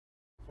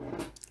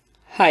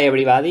Hi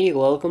everybody,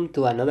 welcome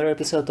to another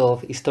episode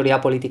of Historia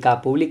Politica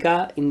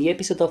Publica. In the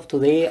episode of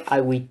today,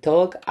 I will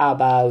talk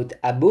about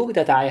a book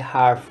that I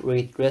have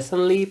read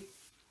recently.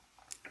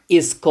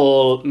 It's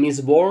called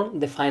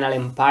Mistborn, The Final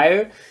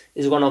Empire.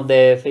 It's one of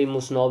the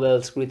famous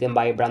novels written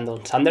by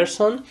Brandon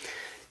Sanderson.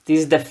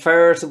 This is the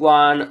first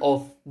one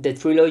of the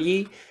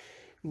trilogy,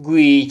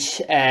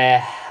 which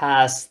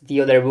has the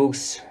other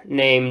books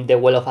named The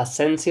Well of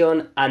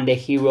Ascension and The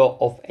Hero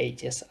of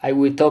Ages. I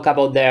will talk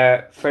about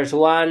the first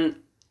one.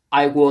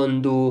 I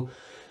won't do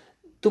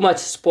too much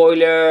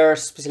spoilers,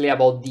 especially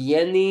about the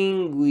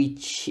ending,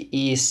 which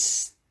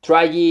is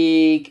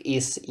tragic,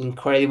 is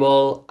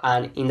incredible,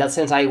 and in that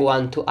sense I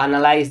want to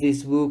analyze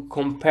this book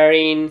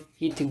comparing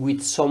it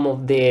with some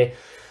of the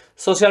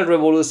social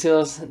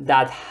revolutions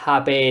that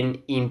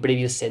happened in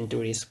previous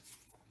centuries.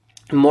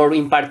 More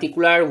in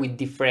particular with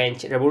the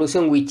French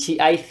Revolution, which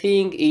I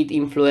think it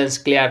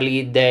influenced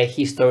clearly the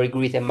history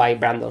written by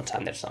Brandon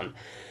Sanderson.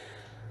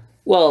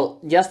 Well,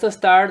 just to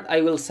start,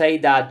 I will say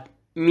that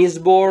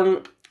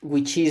Mistborn,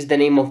 which is the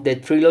name of the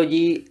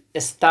trilogy,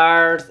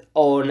 starts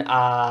on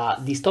a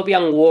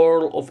dystopian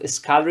world of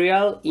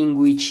Scadrial in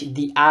which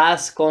the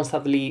ash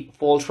constantly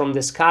falls from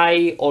the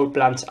sky, all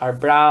plants are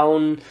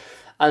brown,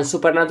 and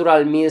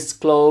supernatural mists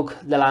cloak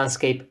the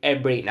landscape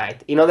every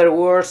night. In other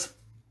words,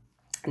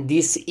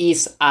 this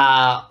is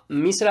a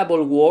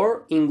miserable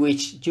world in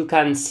which you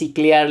can see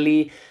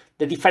clearly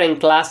the different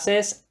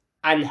classes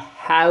and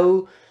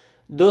how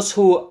those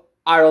who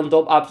are on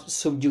top are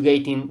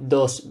subjugating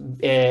those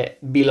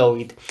below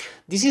it.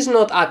 This is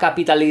not a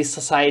capitalist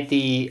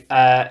society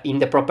in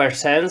the proper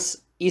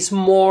sense. It's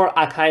more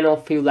a kind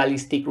of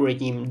feudalistic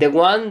regime. The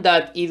one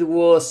that it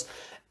was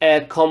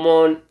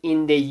common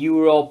in the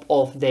Europe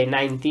of the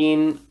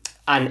 19th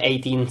and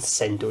 18th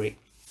century.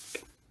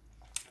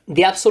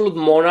 The absolute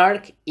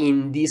monarch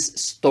in this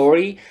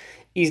story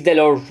is the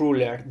Lord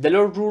Ruler. The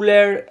Lord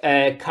Ruler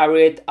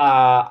carried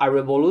a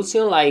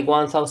revolution like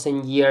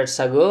 1000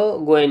 years ago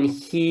when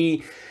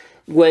he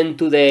went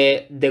to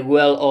the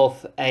well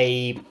of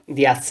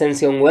the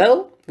Ascension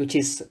Well, which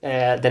is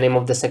the name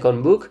of the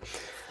second book,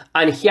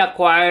 and he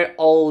acquired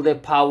all the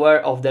power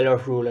of the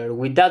Lord Ruler.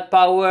 With that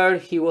power,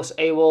 he was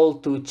able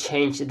to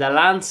change the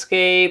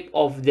landscape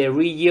of the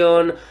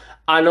region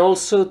and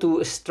also to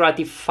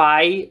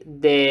stratify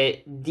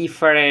the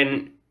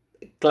different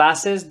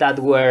classes that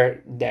were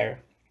there.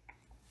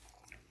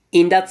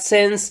 In that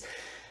sense,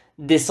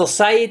 the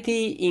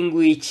society in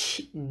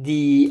which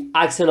the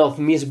action of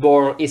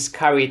Mistborn is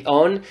carried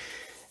on,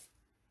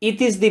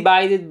 it is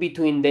divided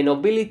between the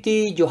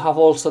nobility, you have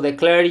also the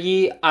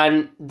clergy,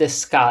 and the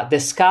ska.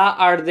 The ska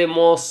are the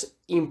most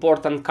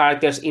important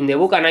characters in the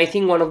book, and I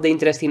think one of the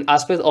interesting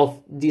aspects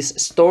of this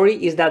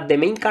story is that the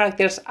main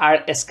characters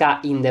are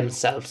ska in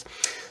themselves.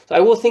 So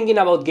I was thinking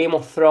about Game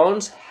of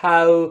Thrones,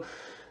 how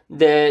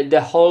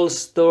the whole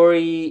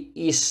story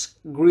is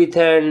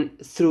written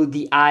through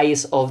the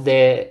eyes of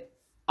the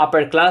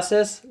upper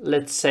classes,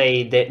 let's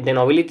say the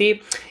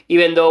nobility,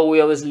 even though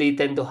we obviously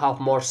tend to have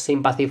more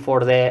sympathy for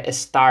the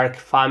Stark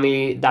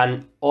family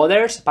than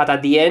others, but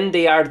at the end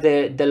they are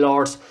the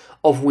lords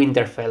of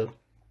Winterfell.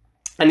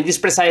 And it is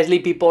precisely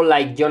people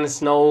like Jon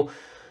Snow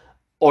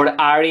or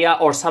Arya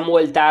or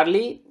Samuel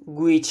Tarly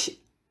which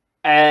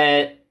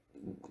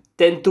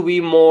tend to be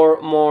more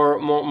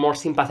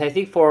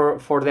sympathetic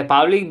for the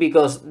public,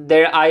 because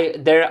there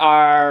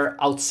are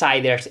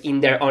outsiders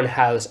in their own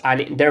house,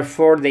 and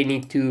therefore they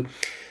need to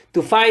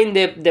find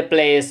the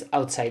place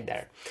outside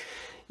there.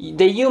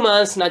 The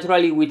humans,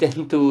 naturally, we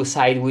tend to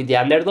side with the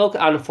underdog,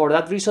 and for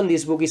that reason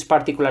this book is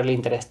particularly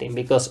interesting,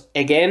 because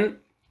again,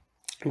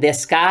 the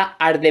ska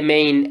are the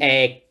main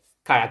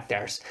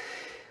characters.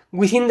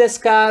 Within the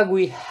ska,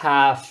 we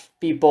have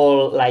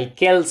people like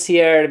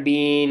Kelsier,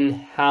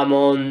 Bean,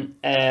 Hammond,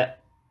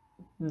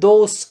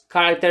 those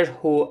characters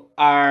who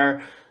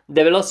are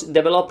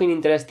developing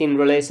interesting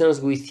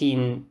relations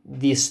within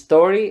this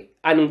story,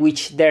 and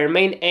which their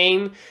main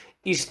aim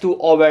is to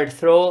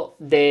overthrow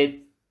the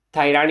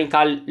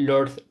tyrannical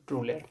Lord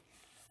Ruler.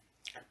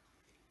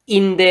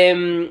 In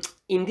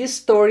this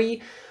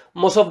story,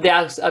 most of the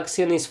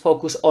action is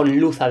focused on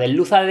Luthadel.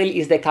 Luthadel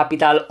is the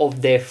capital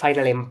of the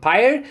Final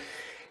Empire.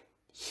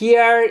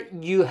 Here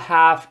you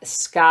have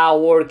ska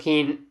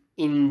working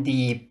in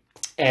the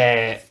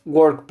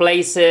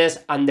workplaces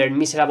under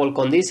miserable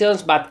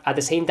conditions, but at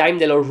the same time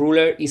the Lord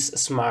Ruler is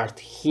smart.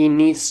 He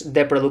needs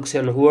the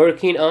production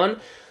working on,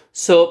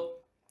 so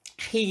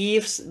he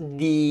gives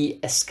the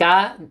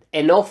ska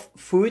enough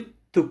food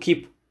to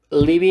keep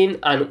living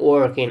and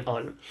working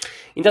on.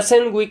 In that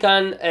sense, we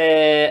can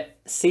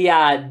see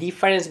a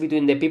difference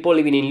between the people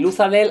living in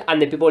Luthadel and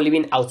the people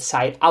living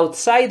outside.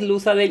 Outside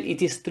Luthadel,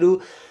 it is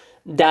true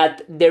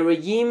that the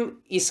regime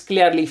is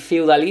clearly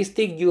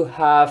feudalistic. You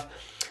have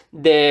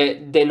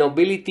the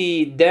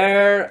nobility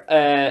there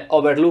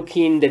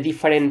overlooking the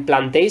different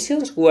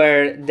plantations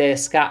where the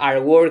ska are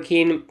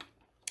working.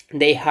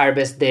 They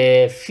harvest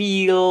the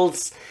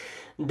fields,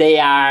 they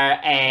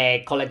are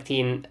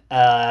collecting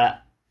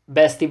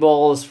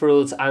vegetables,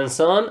 fruits, and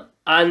so on.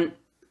 And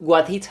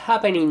what is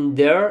happening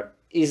there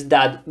is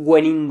that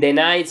when in the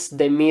nights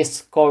the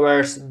mist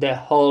covers the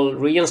whole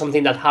region,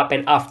 something that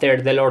happened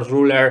after the Lord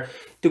Ruler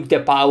took the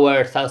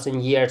power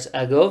 1,000 years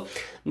ago,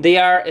 they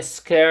are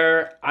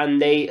scared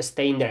and they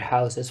stay in their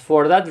houses.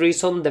 For that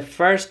reason, the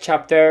first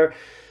chapter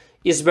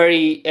is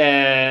very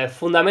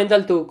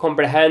fundamental to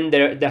comprehend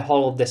the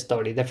whole of the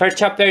story. The first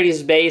chapter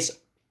is based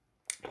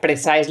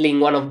precisely in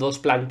one of those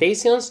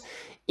plantations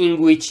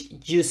in which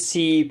you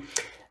see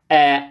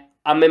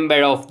a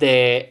member of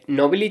the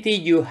nobility.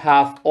 You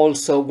have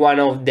also one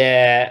of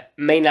the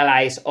main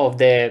allies of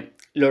the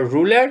Lord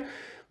Ruler,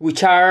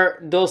 which are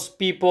those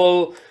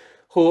people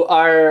who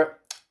are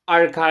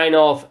kind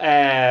of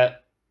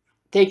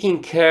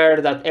taking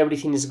care that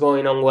everything is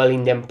going on well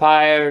in the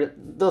empire,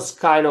 those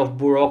kind of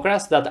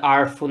bureaucrats that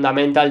are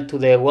fundamental to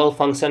the well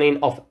functioning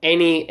of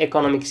any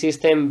economic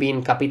system,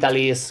 being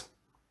capitalist,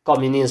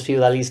 communist,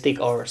 feudalistic,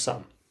 or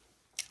so.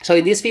 So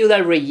in this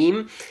feudal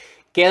regime,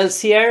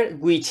 Kelsier,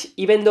 which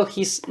even though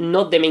he's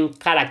not the main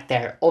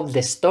character of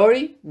the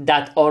story,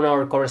 that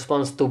honor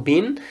corresponds to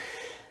Bean,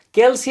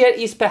 Kelsier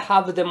is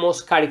perhaps the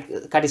most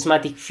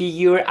charismatic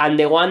figure and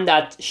the one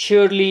that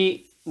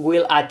surely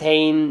will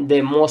attain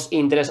the most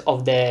interest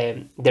of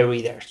the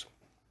readers.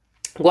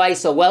 Why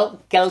so?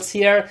 Well,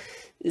 Kelsier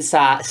is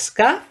a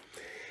ska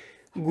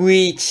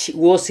which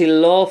was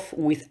in love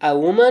with a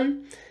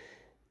woman.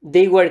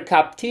 They were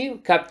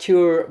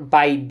captured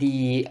by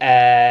the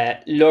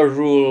Lord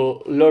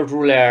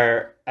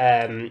Ruler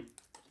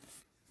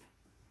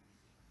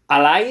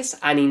allies,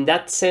 and in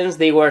that sense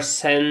they were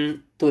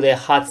sent to the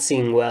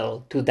Hudson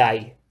well to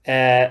die.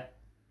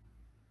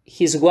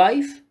 His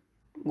wife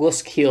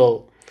was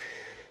killed,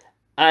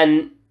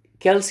 and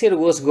Kelsier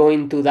was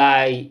going to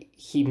die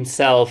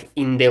himself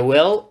in the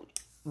well,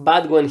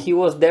 but when he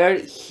was there,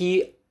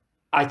 he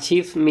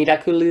achieved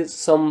miraculously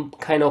some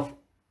kind of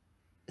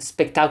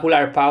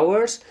spectacular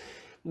powers,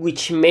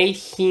 which made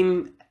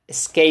him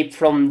escape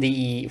from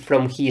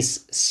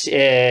his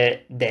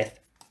death.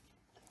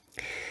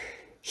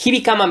 He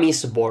became a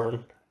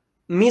Mistborn.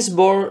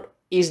 Mistborn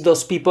is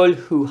those people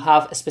who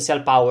have special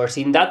powers.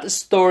 In that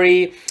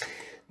story,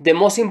 the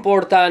most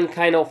important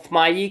kind of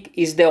magic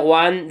is the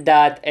one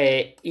that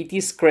it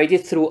is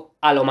created through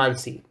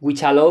allomancy,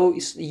 which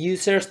allows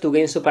users to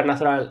gain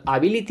supernatural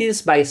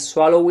abilities by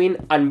swallowing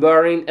and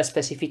burning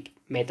specific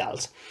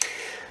metals.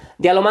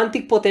 The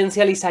allomantic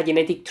potential is a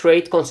genetic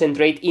trait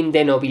concentrated in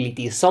the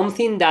nobility,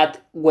 something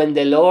that when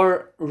the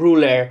Lord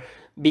Ruler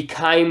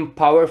became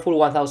powerful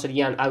 1,000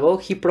 years ago,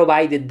 he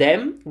provided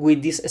them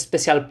with these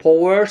special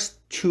powers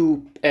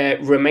to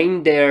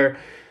remain their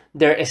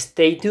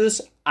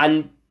status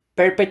and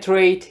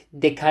perpetuate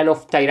the kind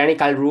of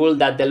tyrannical rule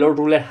that the Lord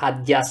Ruler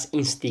had just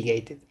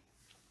instigated.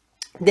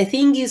 The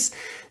thing is,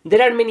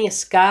 there are many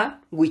ska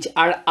which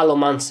are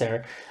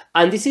allomancer,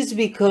 and this is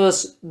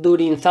because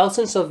during a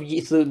thousand of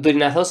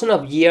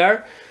years,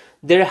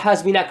 there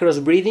has been a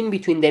crossbreeding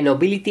between the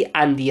nobility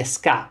and the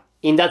ska.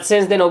 In that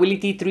sense, the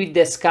nobility treat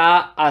the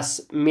ska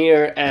as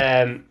mere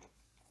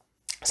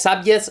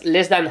subjects,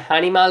 less than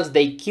animals.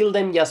 They kill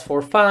them just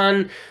for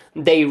fun.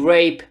 They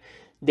rape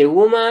the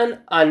woman,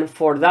 and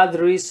for that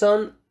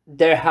reason,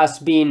 there has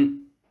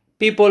been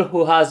people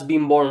who has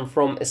been born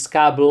from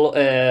ska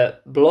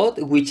blood,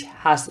 which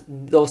has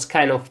those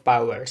kind of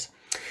powers.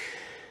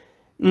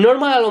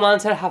 Normal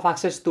allomancers have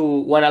access to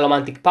one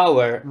allomantic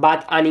power,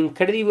 but an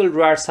incredible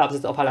rare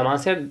subset of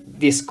allomancer,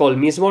 this called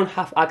Mistborn,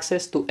 have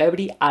access to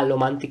every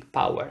allomantic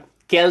power.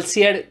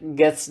 Kelsier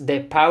gets the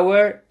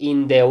power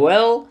in the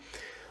well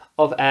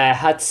of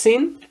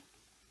Hudson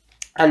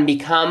and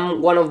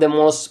become one of the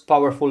most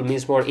powerful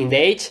Mistborn in the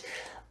age.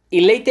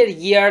 In later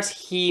years,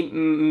 he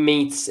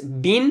meets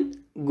Bean,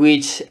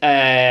 which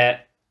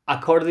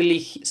accordingly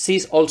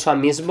sees also a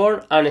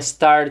Mistborn and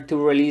start to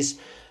release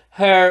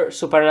her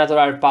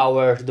supernatural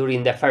powers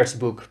during the first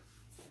book.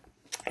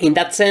 In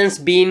that sense,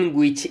 Bean,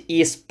 which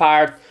is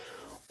part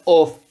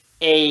of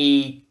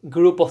a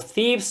group of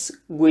thieves,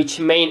 which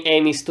main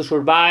aim is to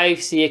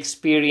survive, she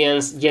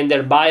experienced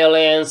gender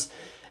violence.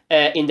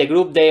 In the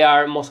group, they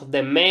are most of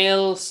them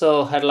male,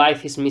 so her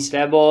life is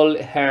miserable.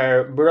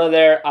 Her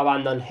brother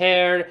abandoned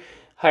her.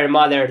 Her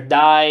mother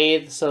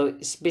died, so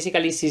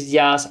basically she's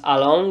just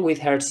alone with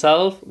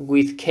herself,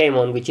 with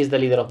Kaimon, which is the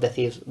leader of the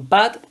thieves.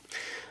 But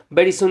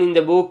very soon in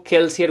the book,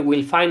 Kelsier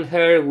will find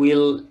her,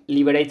 will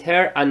liberate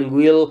her, and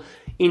will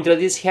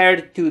introduce her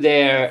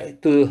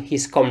to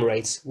his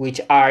comrades, which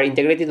are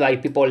integrated by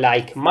people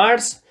like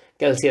Mars,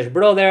 Kelsier's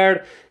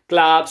brother,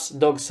 Claps,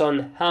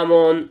 Dodgson,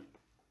 Hammond,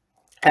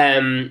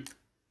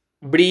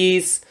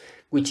 Breeze,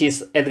 which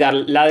is Edgar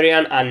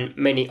Ladrian, and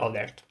many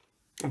others.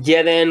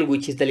 Jeden,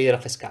 which is the leader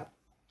of Ska.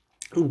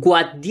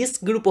 What this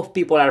group of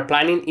people are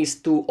planning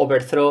is to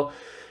overthrow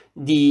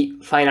the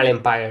final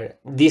empire.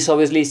 This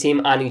obviously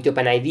seemed an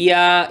utopian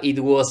idea. It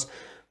was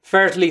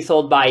firstly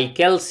thought by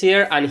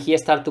Kelsier, and he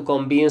started to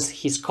convince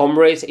his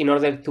comrades in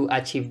order to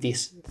achieve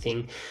this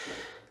thing.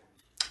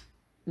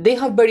 They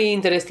have very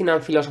interesting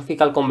and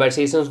philosophical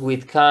conversations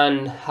which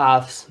can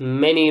have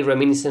many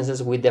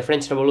reminiscences with the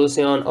French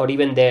Revolution or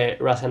even the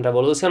Russian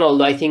Revolution,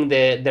 although I think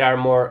there are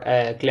more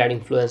clear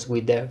influence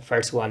with the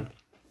first one.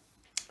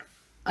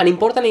 An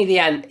important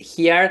idea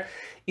here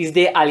is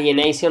the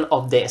alienation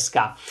of the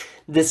ska.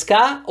 The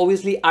ska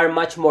obviously are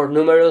much more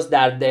numerous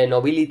than the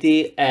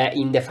nobility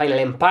in the final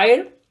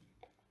empire,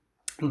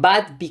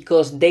 but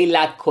because they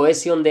lack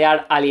cohesion, they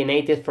are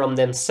alienated from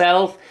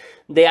themselves.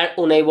 They are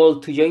unable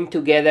to join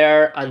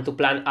together and to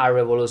plan a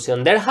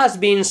revolution. There has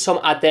been some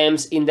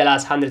attempts in the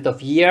last hundred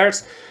of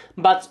years,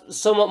 but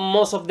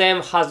most of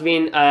them has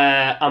been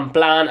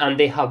unplanned, and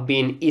they have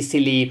been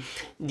easily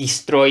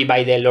destroyed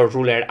by the Lord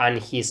Ruler and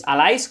his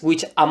allies,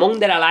 which among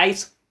their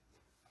allies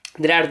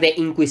there are the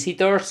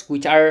Inquisitors,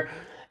 which are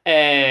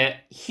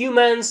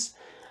humans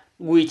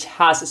which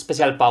has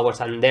special powers,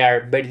 and they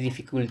are very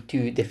difficult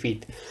to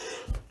defeat.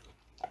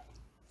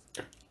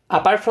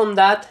 Apart from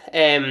that,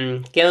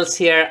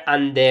 Kelsier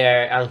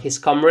and his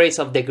comrades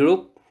of the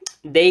group,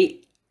 they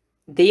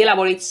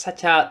elaborate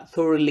such a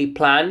thoroughly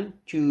plan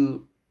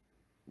to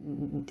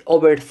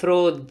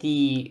overthrow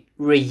the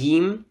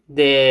regime,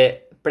 the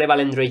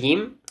prevalent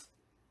regime,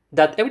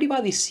 that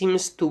everybody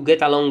seems to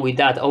get along with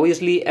that.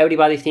 Obviously,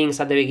 everybody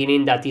thinks at the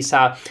beginning that it's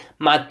a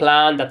mad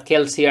plan, that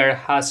Kelsier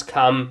has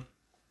come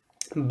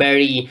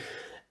very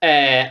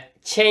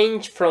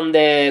changed from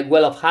the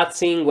Well of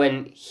Hudson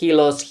when he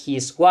lost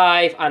his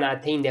wife and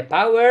attained the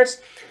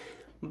powers.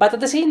 But at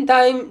the same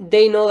time,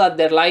 they know that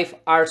their lives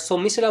are so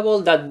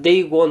miserable that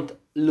they won't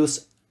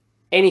lose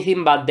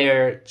anything but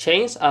their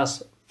chains,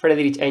 as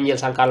Friedrich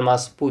Engels and Karl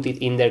Marx put it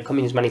in their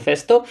Communist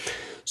Manifesto.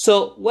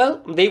 So,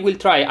 well, they will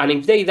try, and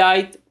if they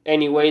died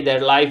anyway, their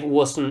life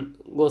wasn't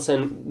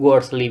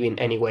worth living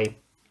anyway.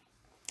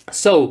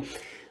 So,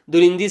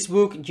 during this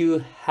book,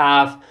 you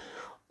have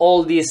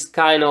all this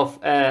kind of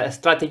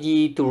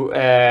strategy to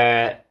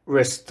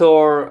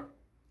restore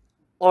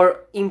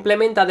or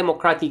implement a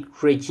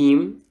democratic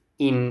regime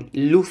in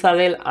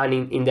Luthadel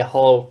and in the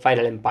whole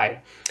final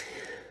empire.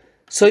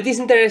 So it is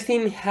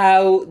interesting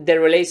how the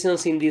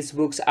relations in these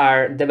books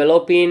are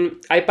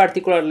developing. I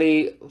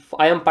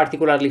am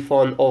particularly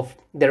fond of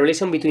the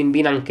relation between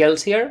Bean and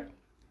Kelsier,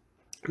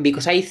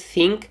 because I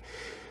think,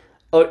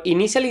 or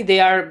initially they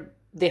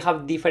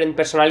have different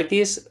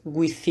personalities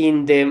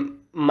within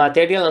the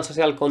material and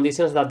social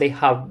conditions that they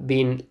have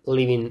been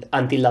living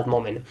until that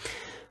moment.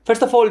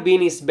 First of all,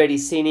 Bean is very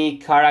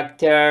cynic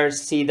character.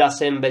 She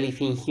doesn't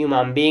believe in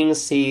human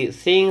beings. She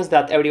thinks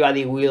that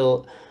everybody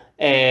will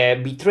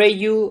betray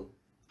you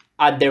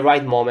at the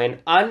right moment,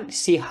 and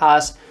she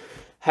has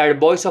her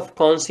voice of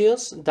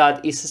conscience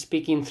that is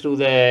speaking through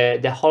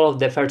the whole of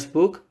the first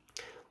book,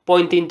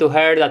 pointing to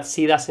her that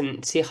she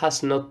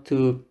has not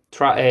to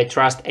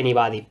trust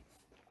anybody.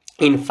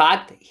 In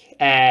fact,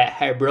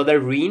 her brother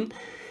Rin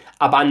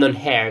abandoned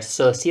her,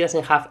 so she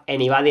doesn't have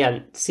anybody,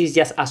 and she's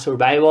just a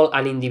survival,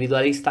 an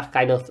individualistic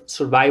kind of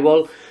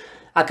survival,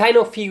 a kind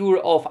of figure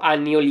of a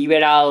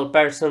neoliberal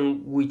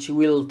person which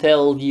will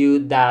tell you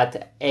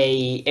that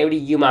every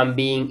human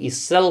being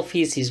is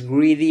selfish, is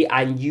greedy,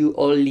 and you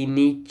only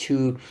need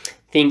to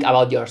think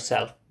about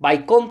yourself. By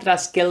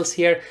contrast,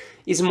 Kelsier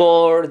is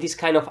more this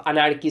kind of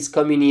anarchist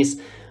communist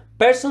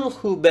person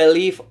who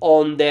believe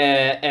on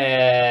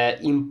the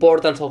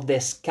importance of the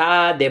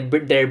ska,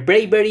 their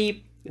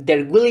bravery,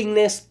 their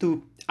willingness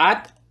to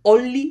act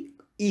only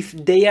if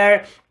they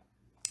are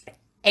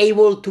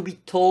able to be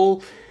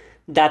told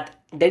that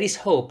there is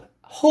hope.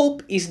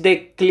 Hope is the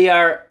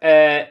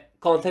clear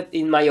concept,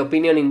 in my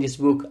opinion, in this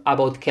book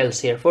about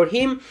Kelsier. For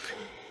him,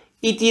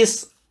 it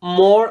is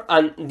more,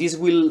 and this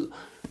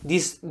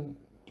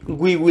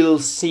we will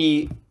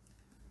see,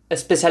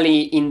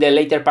 especially in the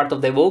later part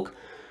of the book,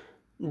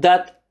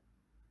 that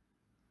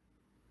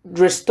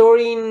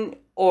restoring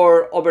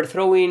or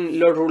overthrowing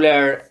Lord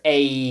Ruler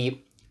a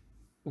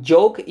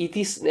joke. It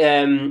is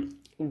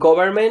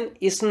government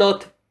is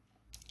not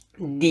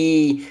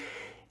the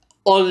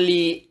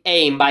only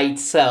aim by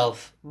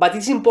itself, but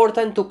it's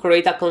important to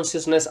create a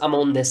consciousness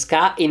among the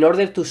ska in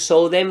order to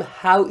show them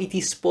how it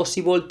is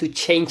possible to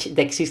change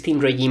the existing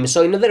regime.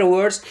 So in other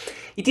words,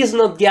 it is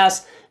not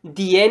just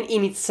the end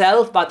in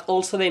itself, but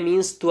also the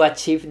means to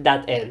achieve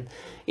that end.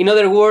 In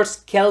other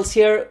words,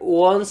 Kelsier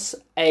wants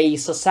a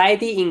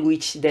society in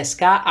which the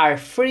ska are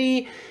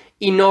free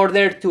in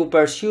order to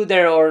pursue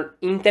their own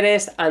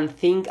interests and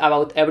think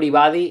about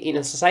everybody, in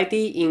a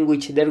society in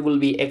which there will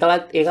be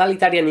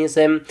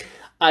egalitarianism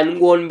and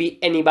won't be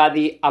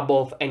anybody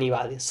above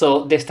anybody.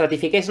 So the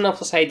stratification of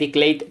society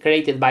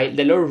created by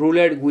the Lord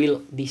Ruler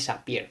will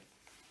disappear.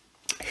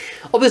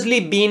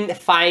 Obviously, Bean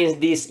finds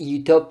this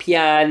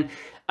utopian,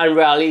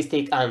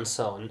 unrealistic, and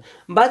so on.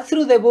 But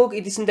through the book,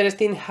 it is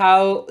interesting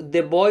how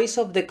the voice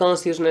of the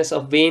consciousness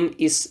of Bean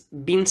is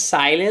being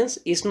silenced,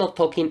 is not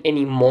talking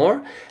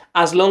anymore,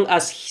 as long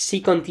as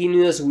she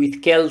continues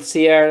with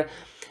Kelsier,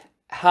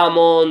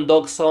 Hammond,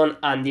 Dodgson,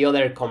 and the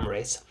other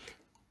comrades.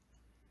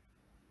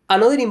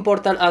 Another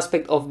important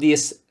aspect of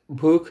this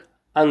book,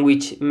 and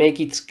which make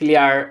it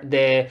clear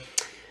the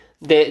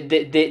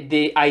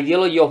the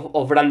ideology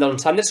of Brandon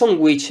Sanderson,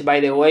 which, by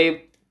the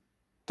way,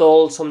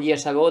 told some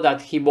years ago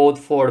that he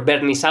voted for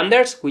Bernie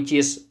Sanders, which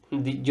is,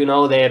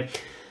 the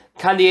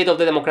candidate of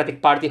the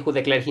Democratic Party who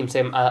declared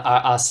himself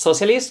a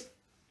socialist.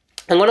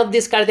 And one of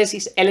these characters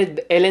is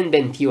Ellen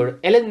Venture.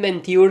 Ellen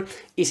Venture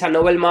is a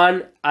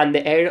nobleman and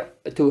the heir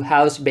to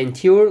House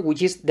Venture,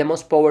 which is the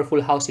most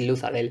powerful house in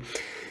Luthadel.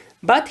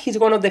 But he's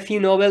one of the few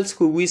nobles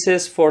who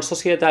wishes for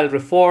societal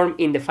reform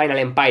in the final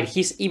empire.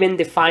 He's even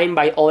defined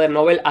by other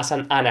nobles as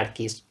an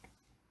anarchist.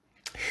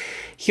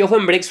 He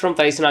often breaks from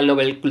traditional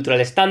noble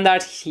cultural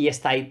standards. He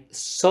studied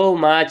so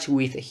much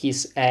with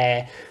his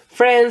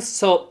friends.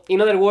 So,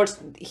 in other words,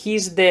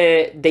 he's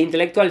the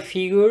intellectual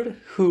figure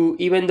who,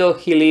 even though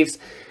he lives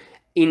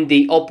in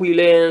the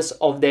opulence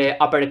of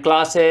the upper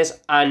classes,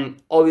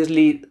 and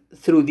obviously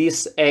through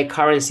this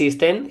current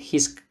system,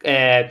 his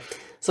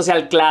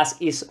social class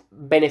is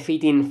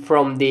benefiting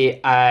from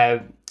the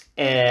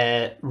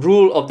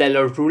rule of the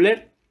Lord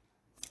Ruler,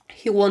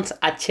 he wants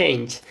a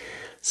change.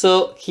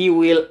 So he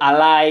will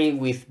ally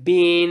with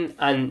Bean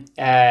and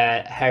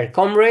her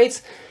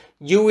comrades.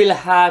 You will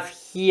have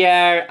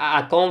here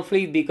a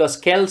conflict because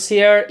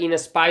Kelsier, in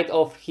spite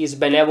of his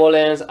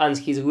benevolence and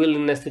his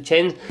willingness to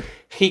change,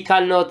 he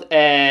cannot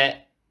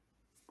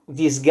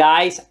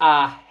disguise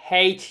a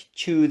hate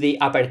to the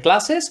upper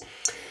classes.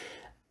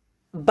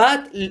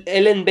 But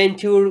Ellen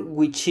Venture,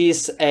 which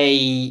is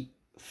a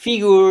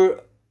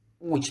figure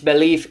which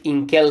believes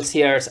in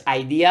Kelsier's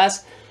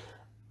ideas,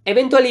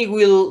 eventually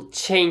will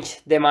change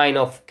the mind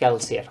of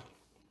Kelsier.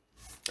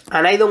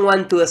 And I don't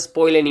want to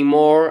spoil any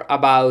more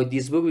about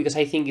this book because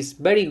I think it's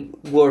very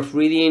worth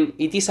reading.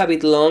 It is a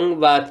bit long,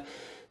 but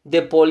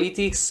the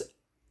politics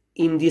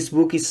in this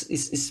book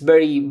is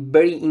very,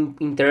 very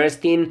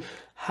interesting.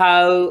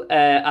 How,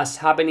 as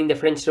happened in the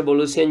French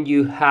Revolution,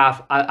 you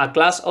have a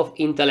class of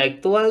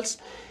intellectuals,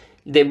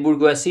 the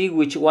bourgeoisie,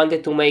 which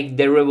wanted to make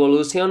the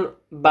revolution,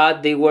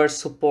 but they were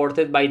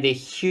supported by the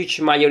huge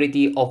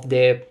majority of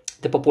the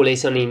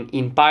population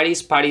in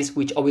Paris,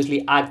 which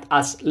obviously act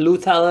as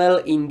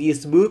Luthadel in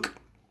this book.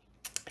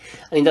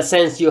 And in that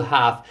sense, you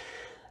have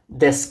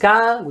the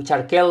Ska, which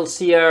are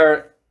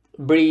Kelsier,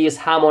 Breeze,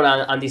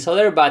 Hammond, and this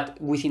other, but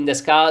within the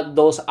Ska,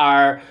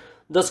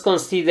 those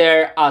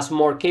considered as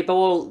more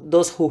capable,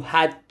 those who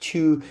had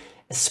to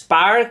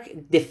spark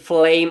the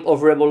flame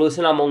of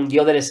revolution among the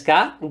other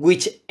Ska,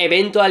 which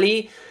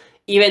eventually,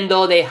 even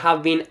though they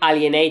have been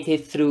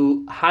alienated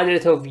through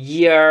hundreds of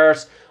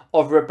years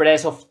of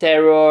repress, of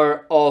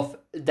terror, of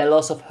the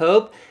loss of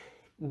hope,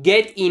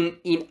 get in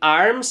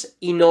arms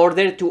in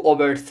order to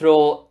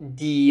overthrow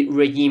the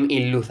regime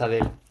in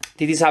Luthadel.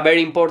 This is a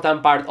very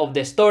important part of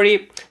the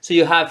story. So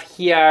you have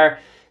here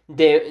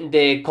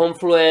the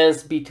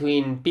confluence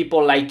between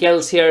people like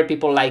Kelsier,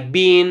 people like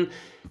Bean,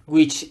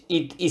 which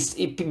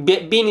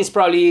Bean is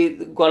probably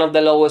one of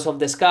the lowest of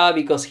the Ska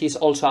because he's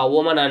also a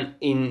woman, and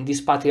in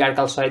this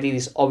patriarchal society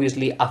this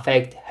obviously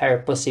affects her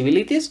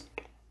possibilities.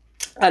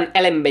 And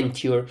Ellen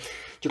Venture.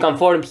 You can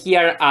form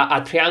here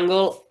a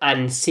triangle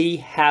and see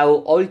how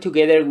all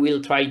together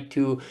we'll try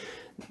to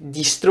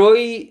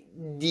destroy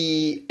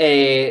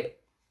the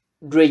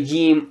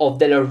regime of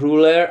the Lord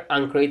Ruler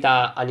and create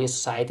a new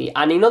society.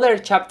 And in other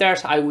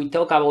chapters I will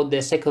talk about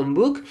the second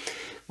book,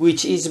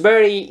 which is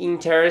very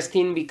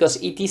interesting because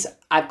it is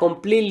a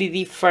completely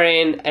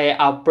different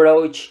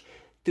approach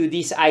to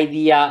this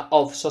idea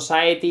of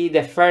society.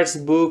 The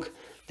first book,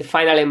 The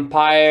Final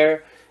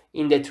Empire,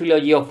 in the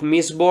trilogy of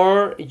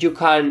Mistborn, you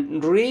can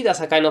read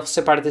as a kind of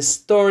separate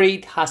story.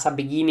 It has a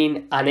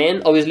beginning and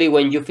end. Obviously,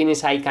 when you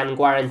finish, I can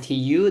guarantee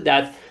you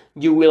that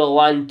you will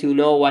want to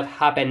know what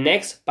happened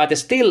next. But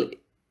still,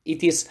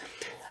 it is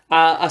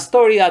a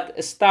story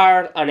that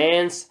starts and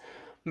ends.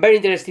 Very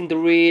interesting to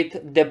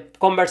read. The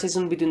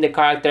conversations between the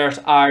characters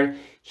are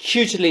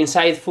hugely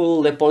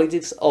insightful. The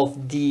politics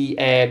of the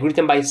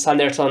written by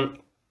Sanderson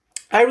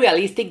are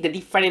realistic. The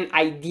different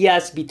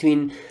ideas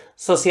between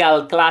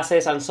social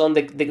classes and so on,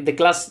 the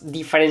class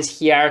difference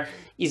here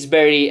is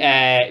very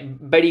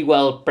very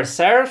well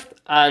preserved,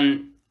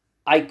 and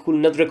I could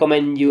not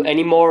recommend you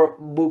any more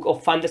book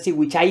of fantasy,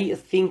 which I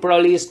think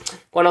probably is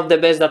one of the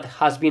best that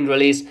has been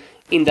released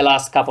in the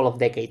last couple of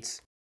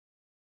decades.